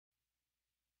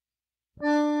It's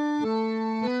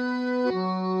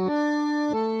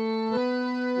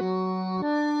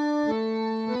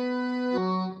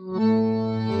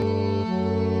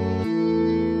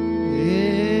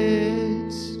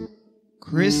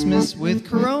Christmas with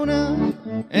Corona,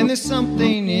 and there's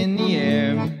something in the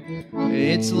air.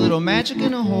 It's a little magic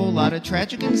and a whole lot of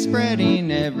tragic and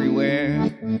spreading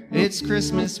everywhere. It's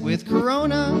Christmas with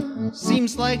Corona,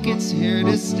 seems like it's here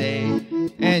to stay.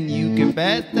 And you can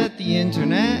bet that the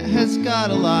internet has got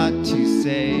a lot to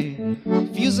say.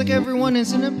 Feels like everyone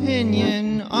has an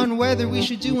opinion on whether we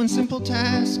should do one simple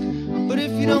task. But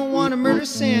if you don't want to murder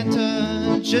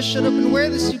Santa, just shut up and wear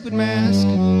the stupid mask.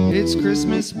 It's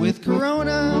Christmas with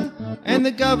Corona, and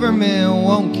the government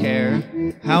won't care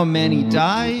how many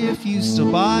die if you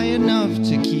still buy enough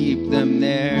to keep them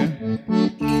there.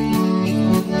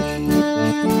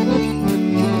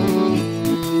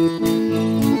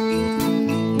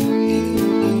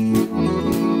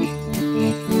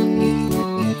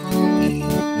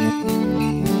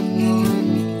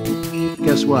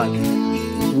 Guess what?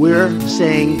 We're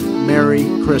saying Merry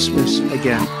Christmas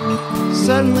again.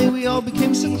 Suddenly we all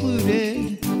became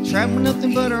secluded, trapped with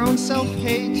nothing but our own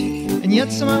self-hate, and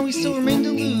yet somehow we still remain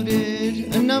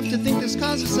deluded enough to think there's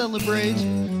cause to celebrate.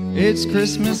 It's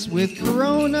Christmas with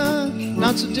Corona,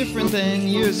 not so different than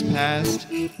years past.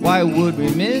 Why would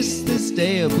we miss this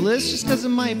day of bliss just cause it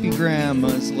might be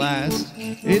grandma's last?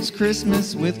 It's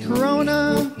Christmas with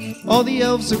Corona, all the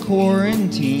elves are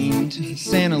quarantined.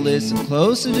 Santa listen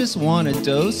close, I just want a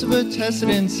dose of a tested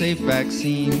and safe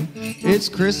vaccine. It's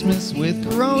Christmas with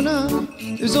Corona,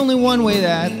 there's only one way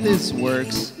that this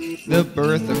works. The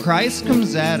birth of Christ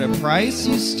comes at a price,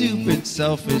 you stupid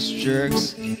selfish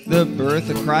jerks. The birth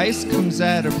of Christ comes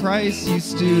at a price, you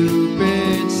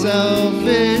stupid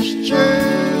selfish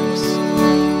jerks.